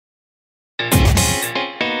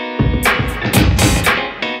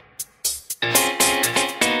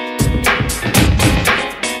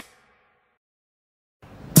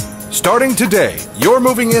Starting today, you're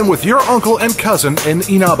moving in with your uncle and cousin in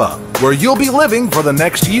Inaba, where you'll be living for the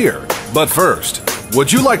next year. But first,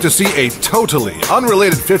 would you like to see a totally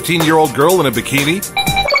unrelated 15-year-old girl in a bikini?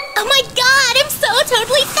 Oh my god, I'm so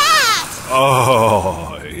totally fat!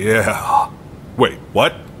 Oh, yeah. Wait,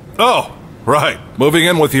 what? Oh, right. Moving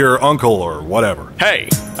in with your uncle or whatever. Hey,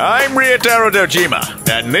 I'm Ryotaro Dojima,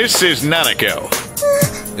 and this is Nanako.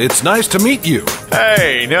 It's nice to meet you.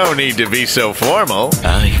 Hey, no need to be so formal.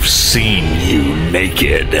 I've seen you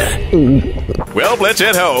naked. Well, let's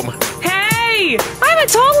head home. Hey! I'm a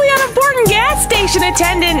totally unimportant gas station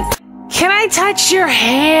attendant. Can I touch your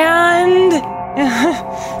hand?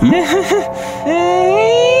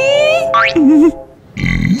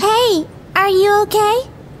 Hey, are you okay?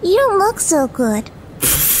 You don't look so good.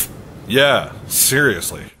 Yeah,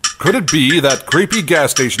 seriously. Could it be that creepy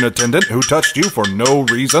gas station attendant who touched you for no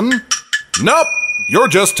reason? Nope, you're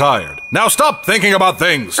just tired. Now stop thinking about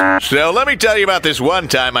things. So let me tell you about this one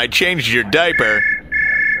time I changed your diaper.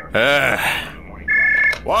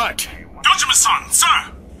 What? Dojima-san,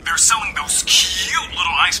 sir! They're selling those cute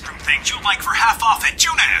little ice cream things you like for half off at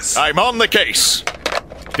Junes. I'm on the case.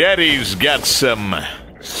 Daddy's got some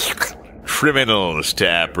criminals to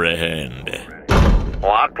apprehend.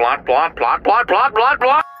 Plot, plot, plot, plot, plot, plot, plot,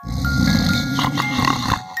 plot.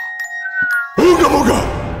 Ooga booga!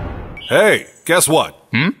 Hey, guess what?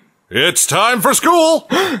 It's time for school!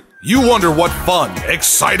 You wonder what fun,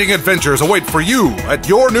 exciting adventures await for you at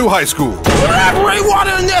your new high school. Everyone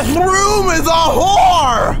in this room is a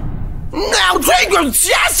whore! Now take your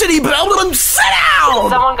chastity belt and sit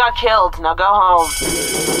down! Someone got killed. Now go home.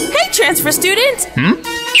 Hey, transfer student! I'm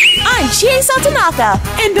Chie Satonaka,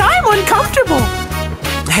 and I'm uncomfortable.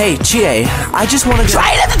 Hey, Chie, I just want to go.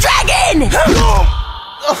 Try to the dragon!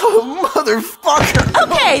 Oh, motherfucker!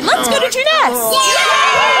 Okay, let's go to Junes!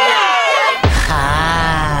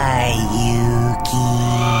 Hi,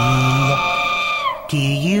 Yuki. Do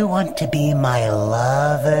you want to be my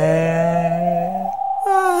lover?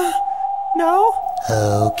 No?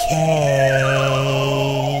 Okay.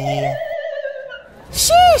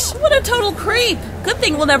 Sheesh, what a total creep. Good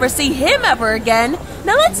thing we'll never see him ever again.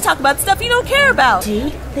 Now let's talk about stuff you don't care about.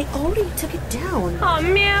 Dude, they already took it down. Oh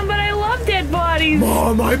man, but I love dead bodies.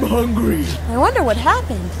 Mom, I'm hungry. I wonder what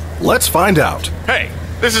happened. Let's find out. Hey,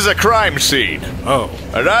 this is a crime scene. Oh.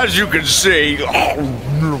 And as you can see,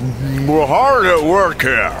 we're hard at work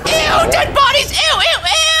here. Ew, dead bodies! Ew, ew,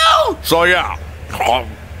 ew! So yeah,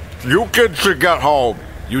 you kids should get home.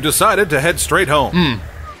 You decided to head straight home.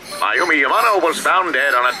 Mayumi Yamano was found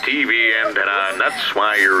dead on a TV antenna, and that's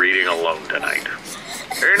why you're eating alone tonight.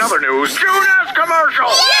 In other news, Junes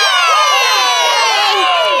commercial!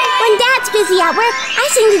 When Dad's busy at work, I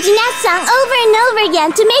sing the Jeanette song over and over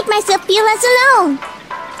again to make myself feel less alone.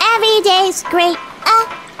 Every day's great.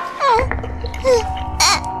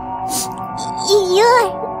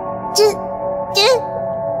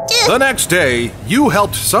 The next day, you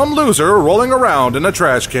helped some loser rolling around in a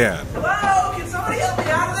trash can. Hello? Can somebody help me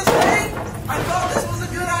out of this thing? I thought this was a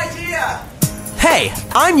good idea. Hey,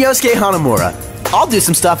 I'm Yosuke Hanamura. I'll do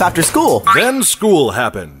some stuff after school. Then school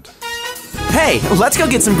happened. Hey, let's go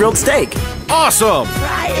get some grilled steak. Awesome!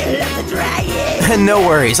 Ryan of the Dragon! No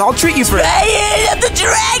worries, I'll treat you for— Ryan of the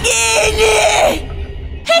Dragon!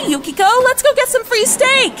 Hey, Yukiko, let's go get some free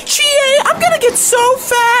steak. Chie, I'm gonna get so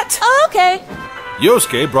fat! Oh, okay.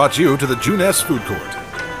 Yosuke brought you to the Junes food court.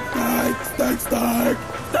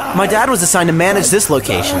 My dad was assigned to manage this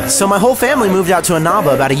location, so my whole family moved out to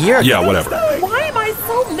Inaba about a year ago. Yeah, whatever. Why am I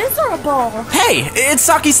so miserable? Hey, it's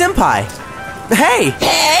Saki-senpai. Hey!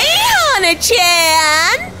 Hey,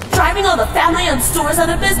 Hana-chan! Driving all the family-owned stores out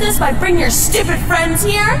of business by bringing your stupid friends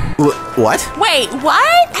here? What? Wait,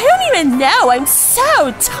 what? I don't even know. I'm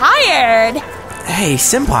so tired. Hey,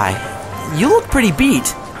 senpai, you look pretty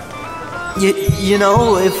beat. You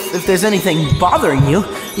know, if there's anything bothering you,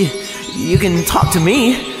 you can talk to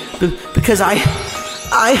me, because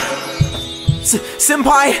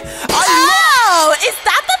senpai, Oh, is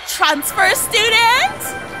that the transfer student?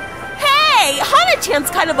 Hey, Hana-chan's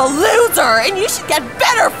kind of a loser, and you should get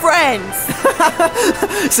better friends.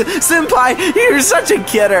 Senpai, you're such a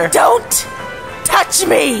kidder. Don't touch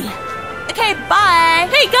me. Okay, bye.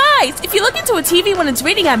 Hey guys, if you look into a TV when it's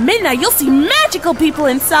reading at midnight, you'll see magical people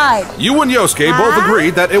inside. You and Yosuke both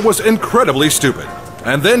agreed that it was incredibly stupid,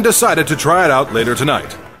 and then decided to try it out later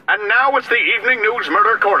tonight. And now it's the Evening News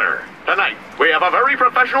Murder Corner. Tonight, we have a very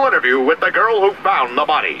professional interview with the girl who found the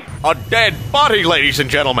body. A dead body, ladies and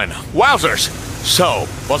gentlemen. Wowzers. So,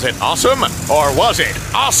 was it awesome, or was it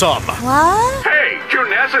awesome? What? Hey,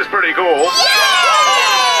 Junes is pretty cool. Yay!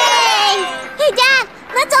 Hey, Dad,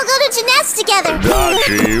 Let's all go to gymnastics together.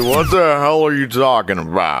 Dachi, what the hell are you talking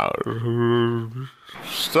about?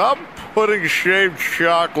 Stop putting shaved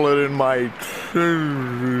chocolate in my...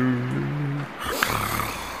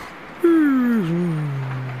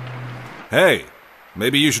 Hey,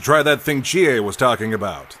 maybe you should try that thing Chie was talking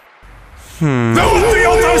about.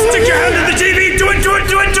 Don't stick your hand in the TV! Do it, do it,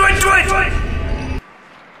 do it, do it, do it!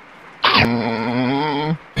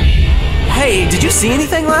 Hey, did you see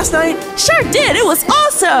anything last night? Sure did, it was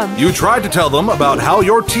awesome! You tried to tell them about how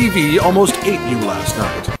your TV almost ate you last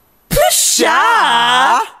night.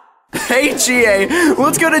 Psha! Hey, Chie,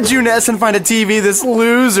 let's go to Junes and find a TV this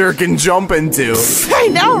loser can jump into. I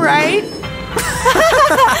know, right?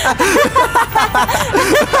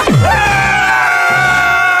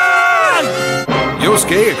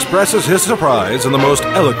 Yosuke expresses his surprise in the most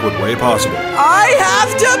eloquent way possible. I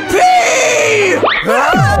have to pee!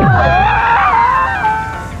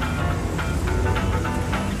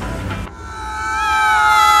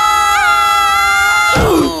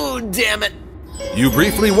 Oh, damn it. You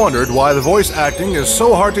briefly wondered why the voice acting is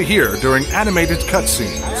so hard to hear during animated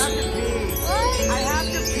cutscenes.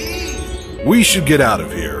 We should get out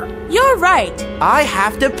of here. You're right. I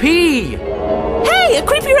have to pee! Hey, a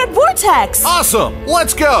creepy red vortex! Awesome!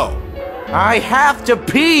 Let's go! I have to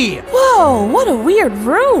pee! Whoa, what a weird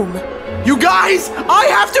room. You guys, I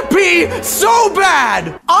have to pee so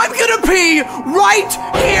bad! I'm gonna pee right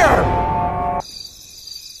here!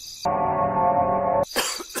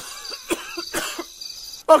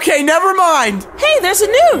 Okay, never mind! Hey, there's a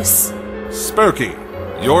noose! Spooky.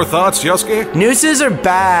 Your thoughts, Yosuke? Nooses are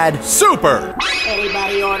bad. Super!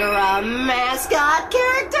 Anybody order a mascot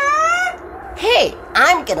character? Hey,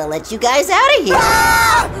 I'm gonna let you guys out of here.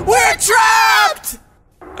 Ah! We're trapped!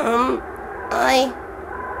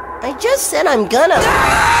 I just said I'm gonna.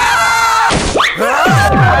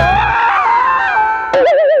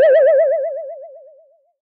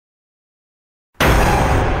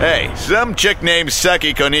 Hey, some chick named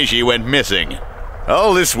Saki Konishi went missing.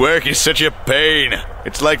 All this work is such a pain.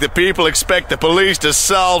 It's like the people expect the police to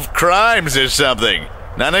solve crimes or something.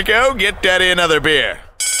 Nanako, get Daddy another beer.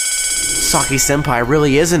 Saki-senpai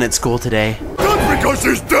really isn't at school today. That's because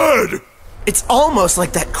he's dead! It's almost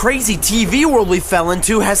like that crazy TV world we fell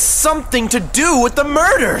into has something to do with the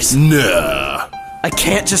murders! Nah. I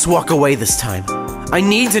can't just walk away this time. I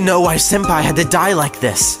need to know why Senpai had to die like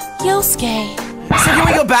this. Yosuke. So can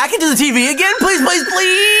we go back into the TV again? Please, please,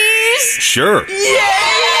 please? Sure. Yay!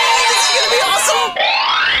 This is gonna be awesome!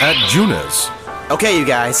 At Junes. Okay, you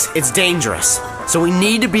guys, it's dangerous. So we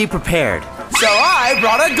need to be prepared. So I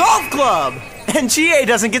brought a golf club! And Chie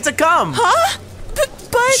doesn't get to come. Huh?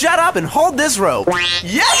 But... Shut up and hold this rope.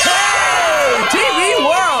 Yay! TV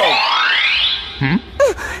world!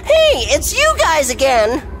 Hey, it's you guys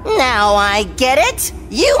again. Now I get it.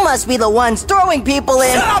 You must be the ones throwing people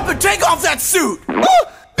in. Shut up and take off that suit!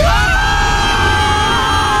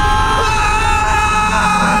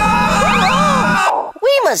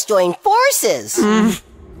 We must join forces.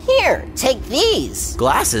 Here, take these.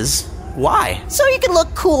 Glasses? Why? So you can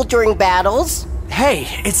look cool during battles. Hey,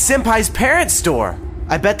 it's Senpai's parents' store.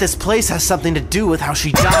 I bet this place has something to do with how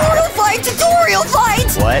she died. Tutorial fight! Tutorial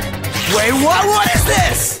fight! What? Wait, what? What is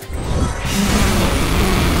this?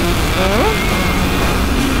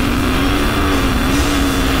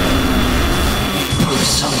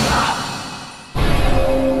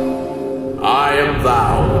 I am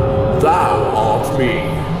thou, thou art me.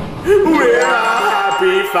 We're a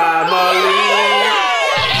happy family.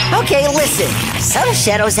 Okay, listen. Some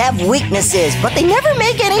shadows have weaknesses, but they never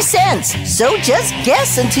make any sense. So just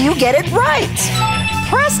guess until you get it right.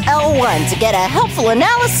 Press L1 to get a helpful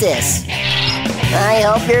analysis. I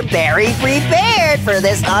hope you're very prepared for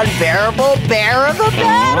this unbearable bear of a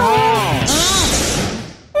battle.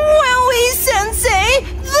 Wowie, Sensei!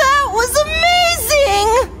 That was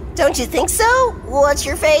amazing! Don't you think so? What's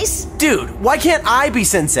your face? Dude, why can't I be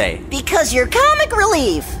Sensei? Because you're comic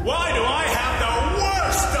relief. Why do I have the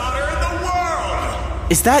worst daughter in the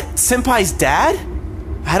world? Is that Senpai's dad?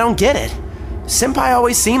 I don't get it. Senpai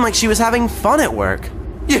always seemed like she was having fun at work.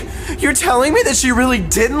 You're telling me that she really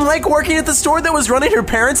didn't like working at the store that was running her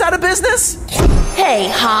parents out of business? Hey,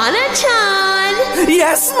 Hana-chan!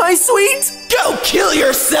 Yes, my sweet! Go kill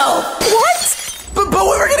yourself! What? But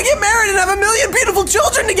we were gonna get married and have a million beautiful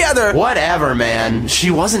children together! Whatever, man.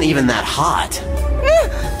 She wasn't even that hot. 2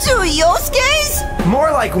 Yosuke's?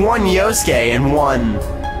 More like one Yosuke and one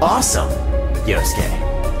awesome Yosuke.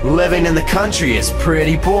 Living in the country is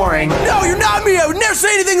pretty boring. No, you're not me! I would never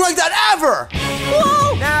say anything like that ever! Whoa!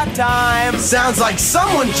 Nap time! Sounds like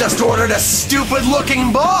someone just ordered a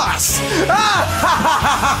stupid-looking boss!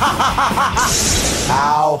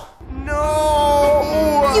 Ow.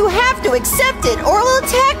 No! You have to accept it, or it'll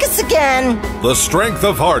attack us again! The strength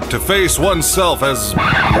of heart to face oneself as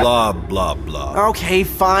blah blah blah. Okay,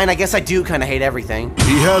 fine. I guess I do kind of hate everything.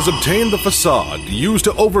 He has obtained the facade used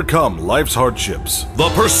to overcome life's hardships. The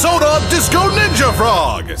Persona Disco Ninja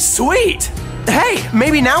Frog! Sweet! Hey,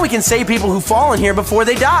 maybe now we can save people who fall in here before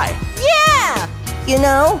they die. Yeah! You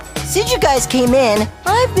know, since you guys came in,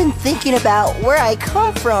 I've been thinking about where I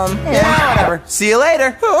come from. Yeah, whatever. See you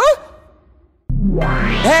later. Huh?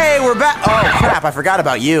 Hey, we're back. Oh, crap, I forgot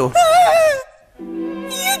about you.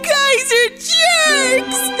 You guys are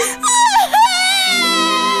jerks!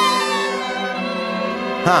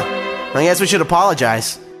 Huh. I guess we should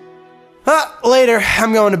apologize. Later.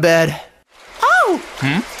 I'm going to bed. Oh!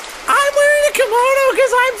 I'm wearing a kimono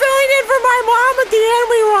because I'm filling in for my mom at the end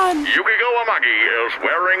we run. Yukiko Amagi is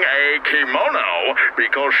wearing a kimono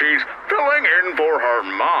because she's filling in for her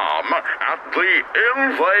mom at the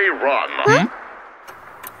end they run.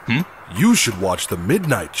 You should watch the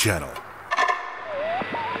Midnight Channel.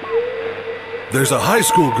 There's a high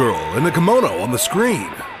school girl in a kimono on the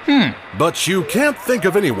screen. But you can't think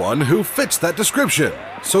of anyone who fits that description,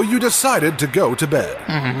 so you decided to go to bed.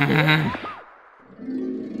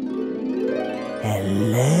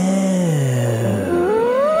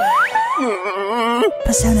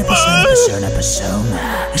 Persona.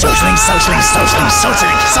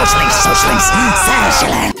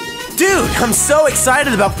 Socialing. Dude, I'm so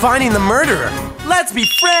excited about finding the murderer. Let's be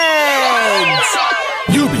friends!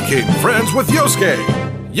 You became friends with Yosuke.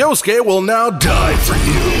 Yosuke will now die for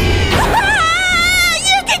you.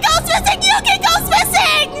 Yukiko's missing! Yukiko's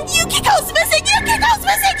missing! Yukiko's missing! Yukiko's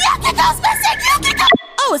missing! Yukiko's missing! Yukiko!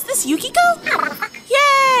 Oh, is this Yukiko?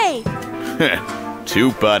 Yay!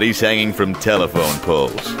 Two bodies hanging from telephone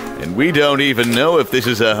poles. And we don't even know if this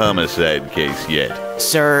is a homicide case yet.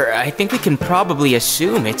 Sir, I think we can probably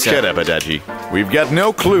assume it's Shut up, Adachi. We've got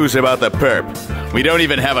no clues about the perp. We don't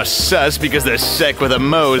even have a sus because the sec with a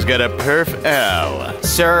mo's got a perf L.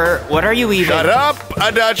 Sir, what are you even— Shut up,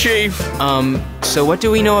 Adachi! So what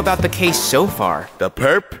do we know about the case so far? The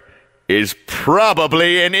perp is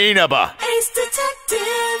probably in Inaba. Ace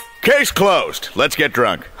Detective! Case closed. Let's get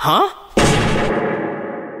drunk. Huh?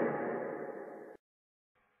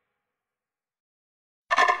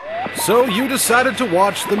 So you decided to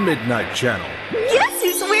watch the Midnight Channel. Guess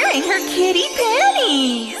who's wearing her kitty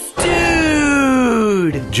panties?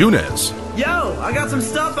 Dude! Junes. Yo, I got some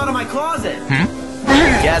stuff out of my closet.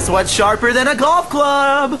 Guess what's sharper than a golf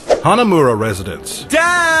club? Hanamura residence.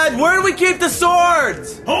 Dad, where do we keep the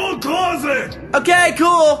swords? Whole closet! Okay,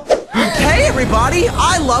 cool. Hey, everybody,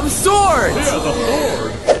 I love swords! Yeah, the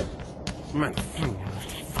sword.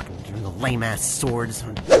 Lame-ass swords.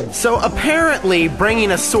 So apparently,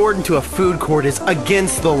 bringing a sword into a food court is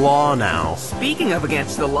against the law now. Speaking of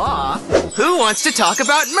against the law, who wants to talk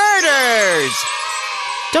about murders?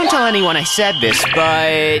 Don't tell anyone I said this,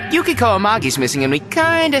 but Yukiko Amagi's missing and we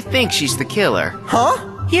kinda think she's the killer. Huh?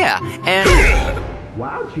 Yeah, and...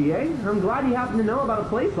 Wow, Chie, I'm glad you happen to know about a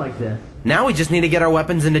place like this. Now we just need to get our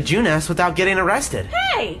weapons into Junes without getting arrested.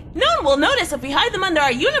 Hey, no one will notice if we hide them under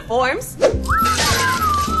our uniforms.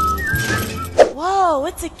 Whoa,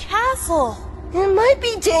 it's a castle. It might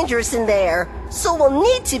be dangerous in there, so we'll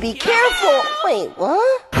need to be careful. Wait,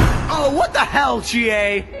 what? Oh, what the hell,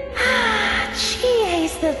 Chie?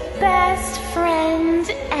 Chie's the best friend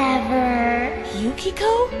ever.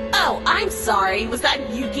 Yukiko? Oh, I'm sorry. Was that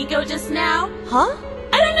Yukiko just now? Huh?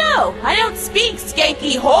 I don't know. I don't speak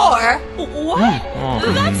skanky whore. What?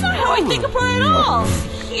 That's not how I think of her at all.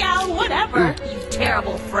 Yeah, whatever. You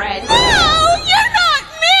terrible friend. No, you're not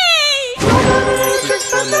me!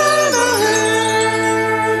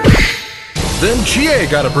 Then Chie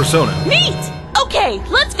got a persona. Neat! Okay,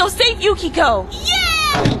 let's go save Yukiko.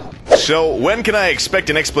 Yeah! So, when can I expect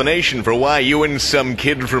an explanation for why you and some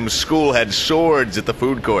kid from school had swords at the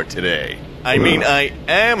food court today? I mean, I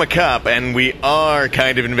am a cop, and we are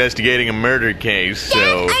kind of investigating a murder case, so...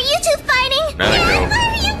 Dad, are you two fighting? Nanako. Dad,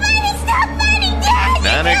 are you fighting? Stop fighting, Dad!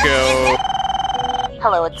 Nanako.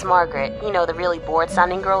 Hello, it's Margaret. You know, the really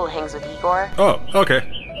bored-sounding girl who hangs with Igor? Oh, okay.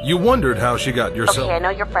 You wondered how she got yourself... Okay, I know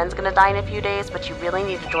your friend's gonna die in a few days, but you really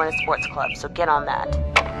need to join a sports club, so get on that.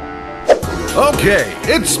 Okay,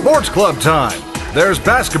 it's sports club time. There's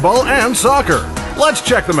basketball and soccer. Let's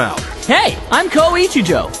check them out. Hey, I'm Ko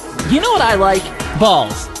Ichijo. You know what I like?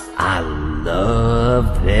 Balls. I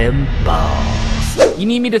love them balls. You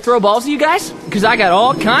need me to throw balls to you guys? Cause I got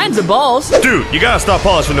all kinds of balls. Dude, you gotta stop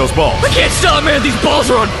polishing those balls. I can't stop, man. These balls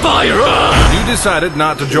are on fire. You decided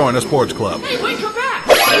not to join a sports club. Hey, wait, come back.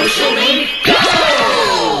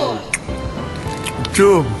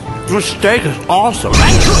 Dude, this steak is awesome.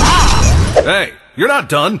 Hey, you're not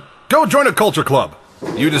done. Go join a culture club.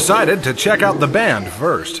 You decided to check out the band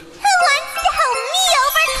first. Who wants to help me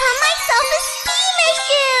overcome my self-esteem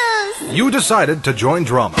issues? You decided to join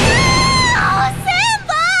drama. Oh,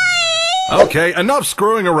 senpai! Okay, enough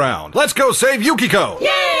screwing around. Let's go save Yukiko!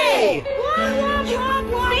 Yay!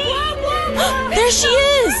 There she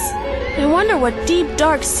is! I wonder what deep,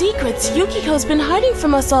 dark secrets Yukiko's been hiding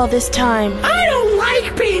from us all this time. I don't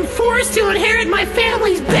like being forced to inherit my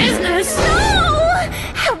family's business. No!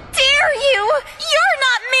 How dare you! You're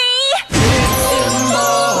not me!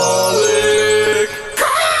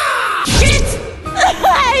 Shit!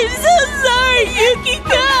 I'm so sorry,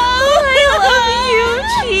 Yukiko! I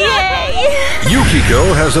love you, Yukiko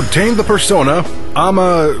has obtained the persona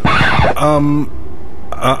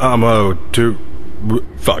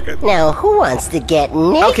fuck it. Now, who wants to get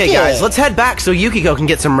naked? Okay, guys, let's head back so Yukiko can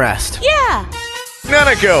get some rest. Yeah!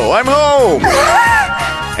 Nanako, I'm home!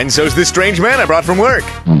 And so's this strange man I brought from work.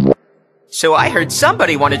 So I heard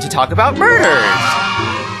somebody wanted to talk about murders.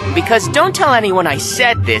 Because don't tell anyone I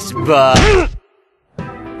said this, but...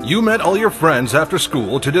 You met all your friends after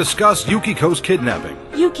school to discuss Yukiko's kidnapping.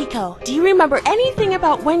 Yukiko, do you remember anything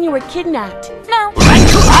about when you were kidnapped? No.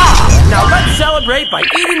 Now let's celebrate by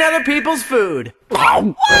eating other people's food.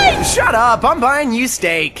 What? Shut up, I'm buying you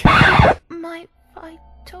steak. My fried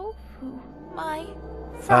tofu. My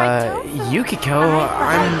fried tofu. Yukiko,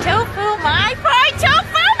 My fried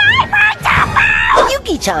tofu!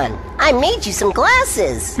 Yuki-chan, I made you some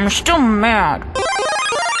glasses. I'm still mad.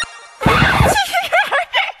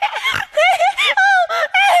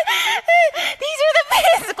 These are the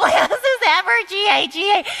best glasses ever, G.A.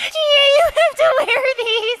 You have to wear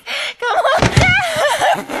these. Come on.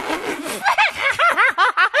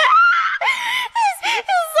 This is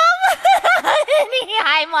so funny.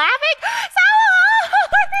 I'm laughing so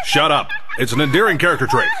hard. Shut up. It's an endearing character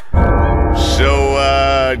trait. So,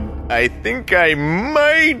 I think I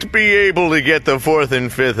might be able to get the 4th and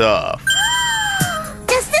 5th off.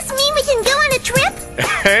 Does this mean we can go on a trip?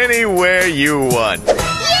 Anywhere you want.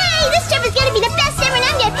 Yay! This trip is gonna be the best ever, and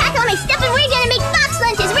I'm gonna pack all my stuff and we're gonna make box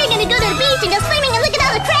lunches. We're gonna go to the beach and go swimming and look at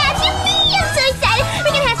all the crabs. Yippee! I'm so excited.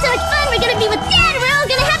 We're gonna have so much fun. We're gonna be with Dad. We're all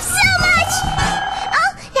gonna have so much.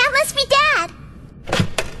 Oh, that must be Dad.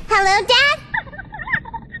 Hello, Dad?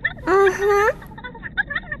 Mm-hmm.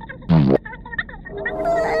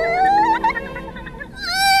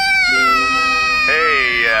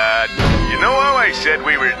 Hey, you know how I said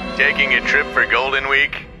we were taking a trip for Golden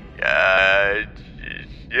Week?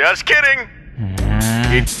 Just kidding.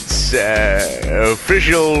 It's,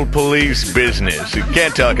 official police business. You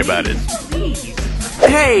can't talk about it.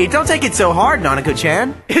 Hey, don't take it so hard,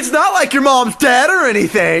 Nanako-chan. It's not like your mom's dead or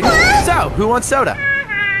anything. So, who wants soda?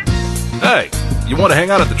 Hey, you want to hang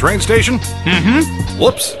out at the train station? Mm-hmm.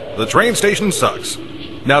 Whoops, the train station sucks.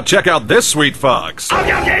 Now check out this sweet fox.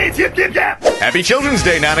 Happy Children's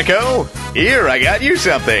Day, Nanako. Here, I got you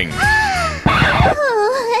something.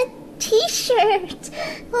 Oh, a t-shirt.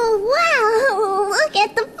 Oh, wow. Look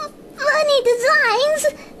at the funny designs.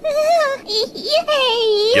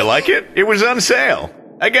 Yay. You like it? It was on sale.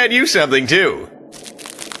 I got you something, too.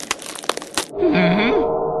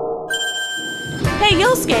 Hey,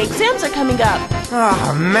 Yosuke, exams are coming up.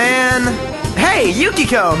 Oh, man. Hey,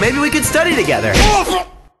 Yukiko, maybe we could study together.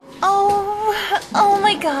 Oh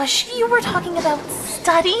my gosh, you were talking about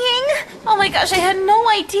studying? Oh my gosh, I had no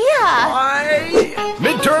idea.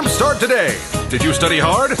 Midterms start today. Did you study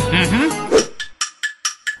hard? Mm-hmm.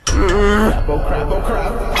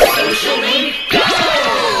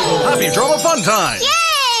 Happy drama fun time.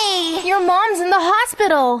 Yay! Your mom's in the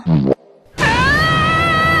hospital. I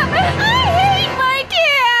hate my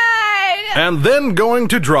dad! And then going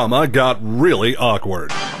to drama got really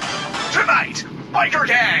awkward. Tonight, biker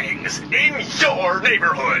gangs in your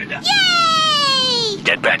neighborhood. Yay!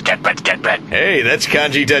 Get bet. Hey, that's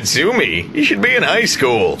Kanji Tatsumi. He should be in high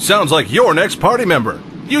school. Sounds like your next party member.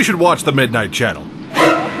 You should watch the Midnight Channel.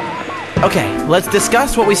 Okay, let's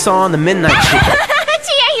discuss what we saw on the Midnight Channel.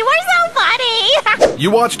 Chia, you are so funny!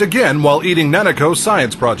 You watched again while eating Nanako's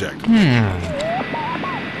science project. Hey,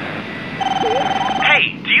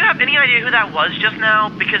 do you have any idea who that was just now?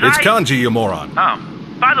 Because It's Kanji, you moron. Oh,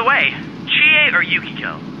 by the way, Chie or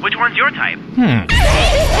Yukiko? Which one's your type?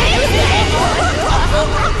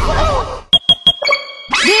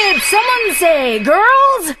 Did someone say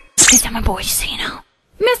girls? These are my boys, so you know.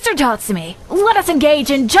 Mr. Tatsumi, let us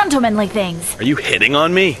engage in gentlemanly things. Are you hitting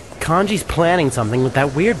on me? Kanji's planning something with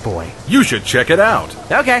that weird boy. You should check it out.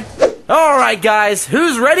 Okay. Alright guys,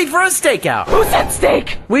 who's ready for a stakeout? Who said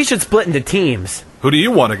steak? We should split into teams. Who do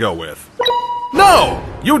you want to go with? No!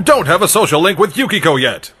 You don't have a social link with Yukiko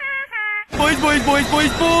yet. Boys, boys, boys,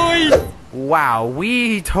 boys, boys! Wow,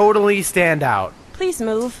 we totally stand out. Please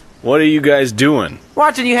move. What are you guys doing?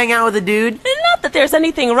 Watching you hang out with a dude. Not that there's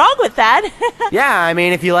anything wrong with that. Yeah, I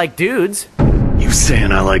mean, if you like dudes. You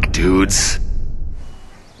saying I like dudes?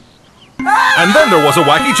 And then there was a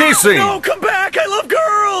wacky chase scene. No, come back! I love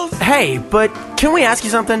girls! Hey, but can we ask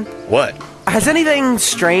you something? What? Has anything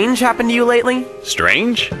strange happened to you lately?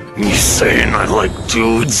 Strange? You saying I like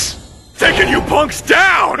dudes? Taking you punks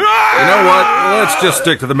down! You know what? Let's just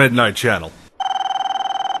stick to the Midnight Channel.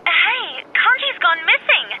 Hey, Kanji's gone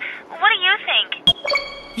missing. What do you think?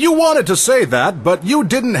 You wanted to say that, but you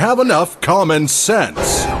didn't have enough common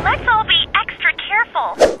sense. Let's all be extra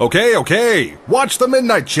careful. Okay. Watch the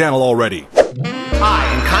Midnight Channel already. Hi,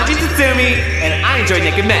 I'm Kanji Tatsumi, and I enjoy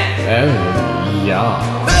naked men.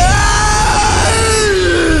 Yeah.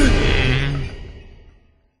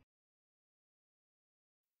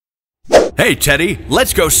 Hey, Teddy,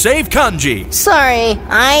 let's go save Kanji. Sorry,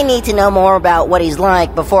 I need to know more about what he's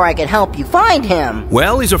like before I can help you find him.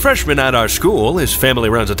 Well, he's a freshman at our school. His family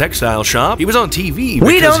runs a textile shop. He was on TV.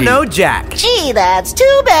 We don't know Jack. Gee, that's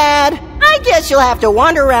too bad. I guess you'll have to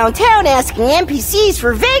wander around town asking NPCs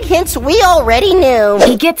for vague hints we already knew.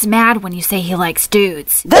 He gets mad when you say he likes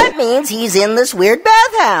dudes. That means he's in this weird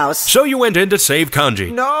bathhouse. So you went in to save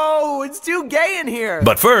Kanji. No, it's too gay in here.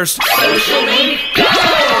 But first... Social link, go!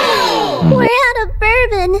 We're out of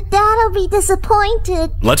bourbon. Dad'll be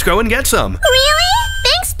disappointed. Let's go and get some. Really?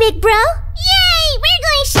 Thanks, big bro. Yay! We're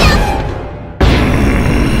going shopping.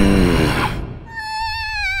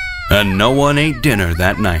 And no one ate dinner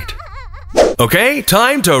that night. Okay,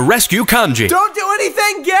 time to rescue Kanji. Don't do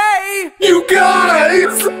anything gay! You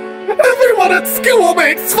guys! Everyone at school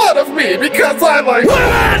makes fun of me because I'm like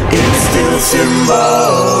women! It's still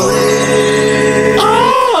symbolic.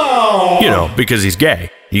 Oh! You know, because he's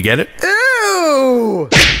gay. You get it? Ew!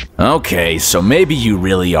 Okay, so maybe you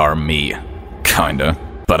really are me. Kinda.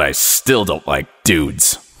 But I still don't like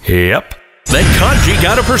dudes. Yep. Then Kanji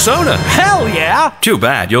got a persona. Hell yeah! Too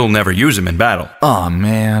bad, you'll never use him in battle. Aw,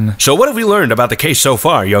 man. So what have we learned about the case so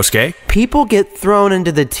far, Yosuke? People get thrown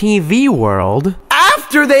into the TV world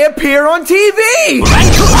after they appear on TV! Big bro!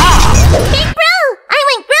 I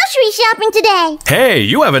went grocery shopping today. Hey,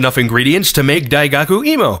 you have enough ingredients to make Daigaku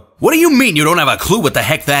Imo. What do you mean you don't have a clue what the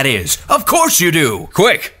heck that is? Of course you do!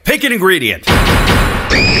 Quick, pick an ingredient. Social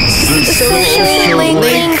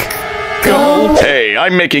link. Go. Hey,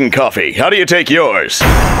 I'm making coffee. How do you take yours?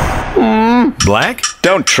 Black?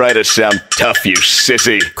 Don't try to sound tough, you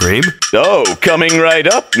sissy. Cream? Oh, coming right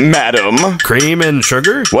up, madam. Cream and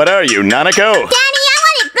sugar? What are you, Nanako? Daddy, I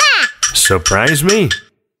want it black. Surprise me.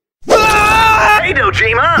 Hey,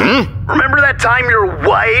 Dojima! Remember that time your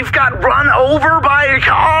wife got run over by a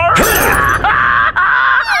car?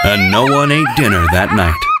 And no one ate dinner that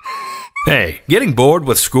night. Hey, getting bored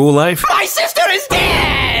with school life? My sister is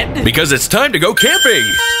dead! Because it's time to go camping!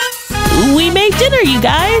 We made dinner, you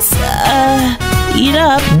guys. Eat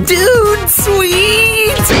up. Dude,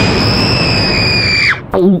 sweet!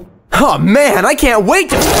 Oh man, I can't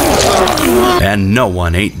wait to... And no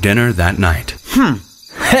one ate dinner that night.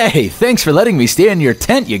 Hey, thanks for letting me stay in your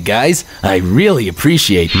tent, you guys. I really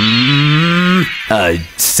appreciate it.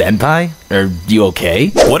 Senpai? Are you okay?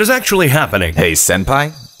 What is actually happening? Hey,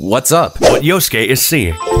 Senpai, what's up? What Yosuke is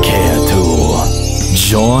seeing. Care to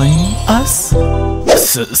join us?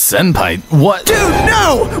 Senpai, what? Dude,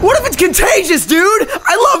 no! What if it's contagious, dude?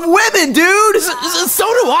 I love women, dude! So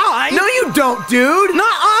do I! No, you don't, dude!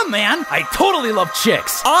 Nuh-uh, man! I totally love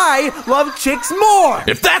chicks! I love chicks more!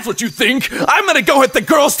 If that's what you think, I'm gonna go hit the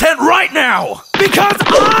girls' tent right now! Because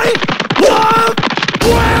I love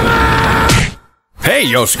women! Hey,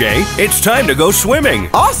 Yosuke, it's time to go swimming.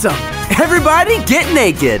 Awesome! Everybody get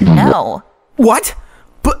naked! No. What?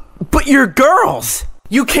 But you're girls!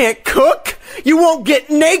 You can't cook? You won't get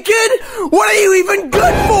naked? What are you even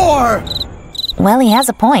good for? Well, he has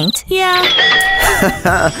a point. Yeah.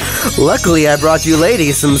 Luckily, I brought you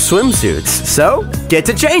ladies some swimsuits. So, get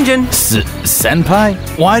to changing. Senpai?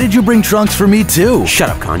 Why did you bring trunks for me too? Shut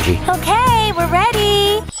up, Kanji. Okay, we're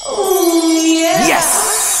ready. Oh, yeah.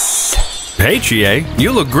 Yes! Hey, Chie,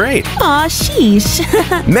 you look great. Aw, sheesh.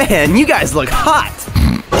 Man, you guys look hot.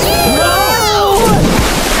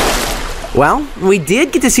 Well, we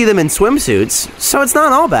did get to see them in swimsuits, so it's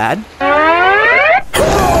not all bad.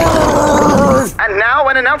 And now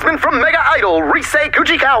an announcement from Mega Idol Risei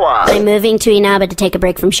Kujikawa. I'm moving to Inaba to take a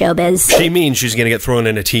break from showbiz. She means she's gonna get thrown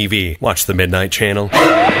into TV. Watch the Midnight Channel.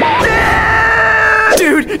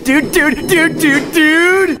 Dude!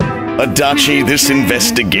 Adachi, this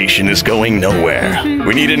investigation is going nowhere.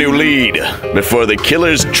 We need a new lead before the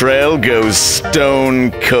killer's trail goes stone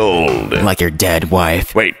cold. Like your dead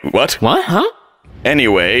wife. Wait, what? What, huh?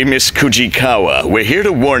 Anyway, Miss Kujikawa, we're here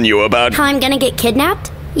to warn you about— How I'm gonna get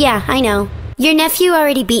kidnapped? Yeah, I know. Your nephew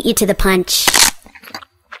already beat you to the punch.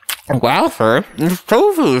 Wow, sir. This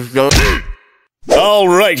tofu is good. All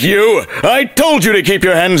right, you! I told you to keep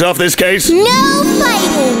your hands off this case! No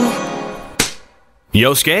fighting!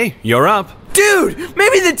 Yosuke, you're up. Dude,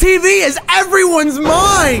 maybe the TV is everyone's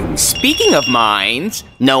mind! Speaking of minds,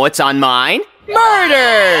 know what's on mine?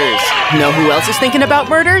 Murders! Know who else is thinking about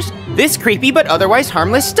murders? This creepy but otherwise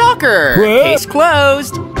harmless stalker. What? Case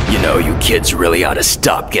closed. You know, you kids really ought to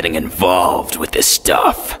stop getting involved with this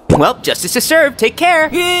stuff. Well, justice is served. Take care.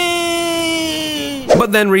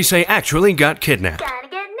 But then Risei actually got kidnapped.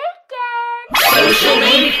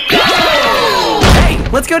 Hey,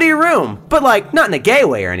 let's go to your room. But like, not in a gay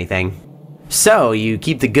way or anything. So, you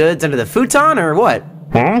keep the goods under the futon or what?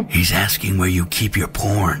 Huh? He's asking where you keep your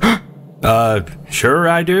porn. Sure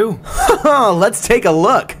I do. Let's take a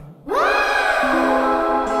look.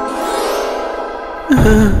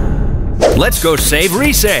 Let's go save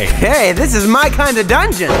Risei. Hey, this is my kind of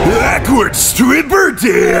dungeon. Backward stripper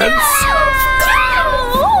dance.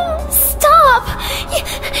 Stop!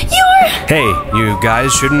 You're... Hey, you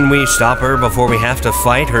guys, shouldn't we stop her before we have to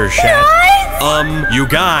fight her shat? You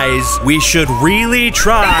guys, we should really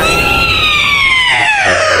try.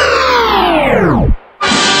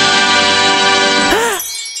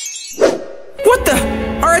 What the?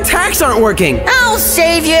 Our attacks aren't working. I'll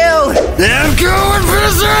save you. I'm going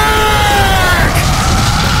berserk!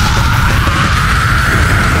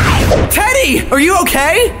 Teddy, are you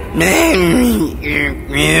okay?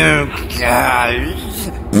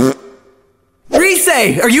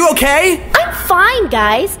 Risei, are you okay? I'm fine,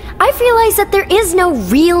 guys. I've realized that there is no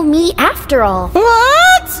real me after all.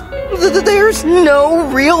 What? There's no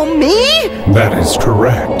real me? That is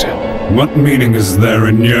correct. What meaning is there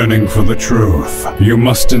in yearning for the truth? You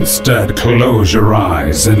must instead close your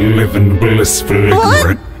eyes and live in blissful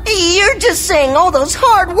ignorance. You're just saying all those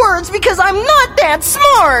hard words because I'm not that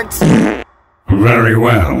smart. Very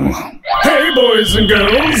well. Hey, boys and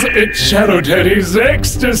girls, it's Shadow Teddy's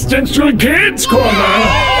Existential Kids Corner.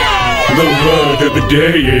 The word of the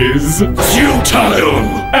day is futile.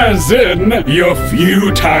 As in, your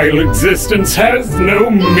futile existence has no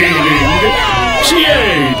meaning.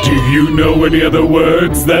 Chie, do you know any other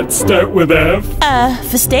words that start with F?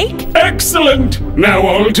 For steak? Excellent! Now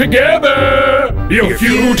all together! Your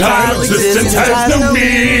futile existence has no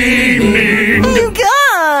meaning! You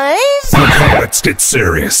guys! Okay, let's get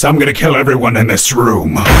serious. I'm gonna kill everyone in this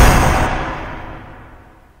room.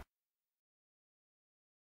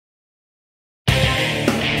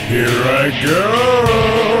 Here I go!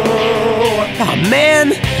 Oh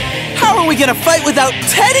man! How are we gonna fight without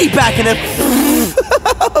Teddy backing up?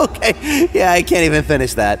 Okay, yeah, I can't even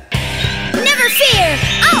finish that. Never fear!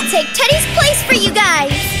 I'll take Teddy's place for you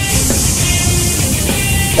guys!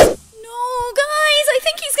 No, guys, I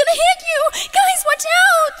think he's gonna hit you! Guys, watch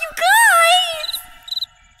out! You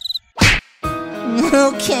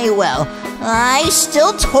guys! Okay, well, I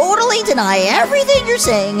still totally deny everything you're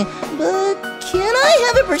saying, but can I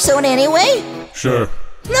have a persona anyway? Sure.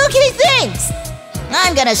 Okay, thanks!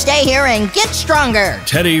 I'm gonna stay here and get stronger.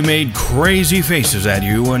 Teddy made crazy faces at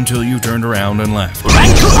you until you turned around and left.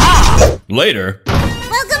 Later.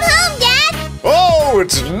 Welcome home, Dad! Oh,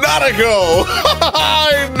 it's Nanako!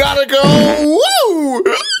 Nanako!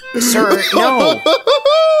 Woo! Sir, no.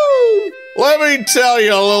 Let me tell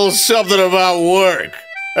you a little something about work.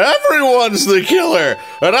 Everyone's the killer,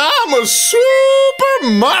 and I'm a Super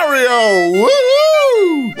Mario!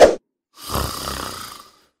 Woohoo!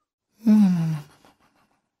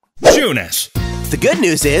 Junis. The good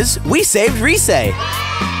news is, we saved Risei.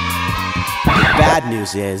 The bad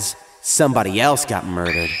news is, somebody else got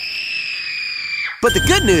murdered. But the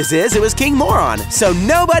good news is, it was King Moron, so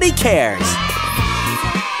nobody cares.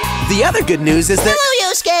 The other good news is that— Hello,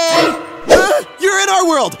 Yosuke! You're in our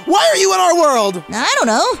world! Why are you in our world? I don't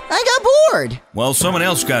know. I got bored. Well, someone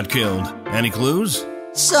else got killed. Any clues?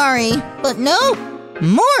 Sorry, but no.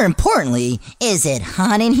 More importantly, is it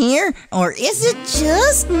hot in here, or is it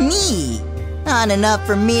just me? Hot enough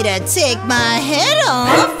for me to take my head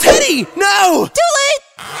off. Teddy, no! Too late!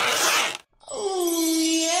 Oh,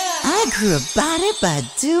 yeah. I grew a body by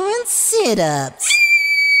doing sit-ups.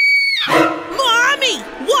 Mommy,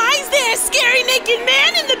 why is there a scary naked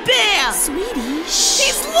man in the band! Sweetie, shh.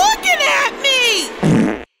 He's looking at me!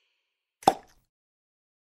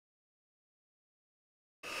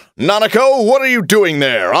 Nanako, what are you doing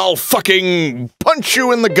there? I'll fucking punch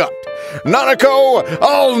you in the gut. Nanako,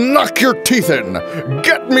 I'll knock your teeth in.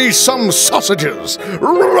 Get me some sausages.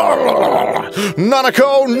 Nanako,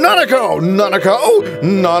 Nanako, Nanako,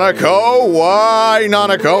 Nanako, why,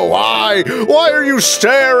 Nanako, why? Why are you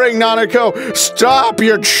staring, Nanako? Stop,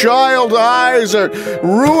 your child eyes are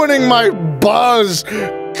ruining my buzz.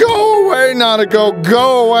 Go away, Nanako,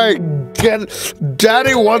 go away.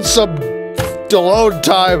 Daddy wants some alone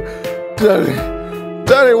time.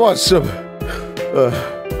 Daddy wants some.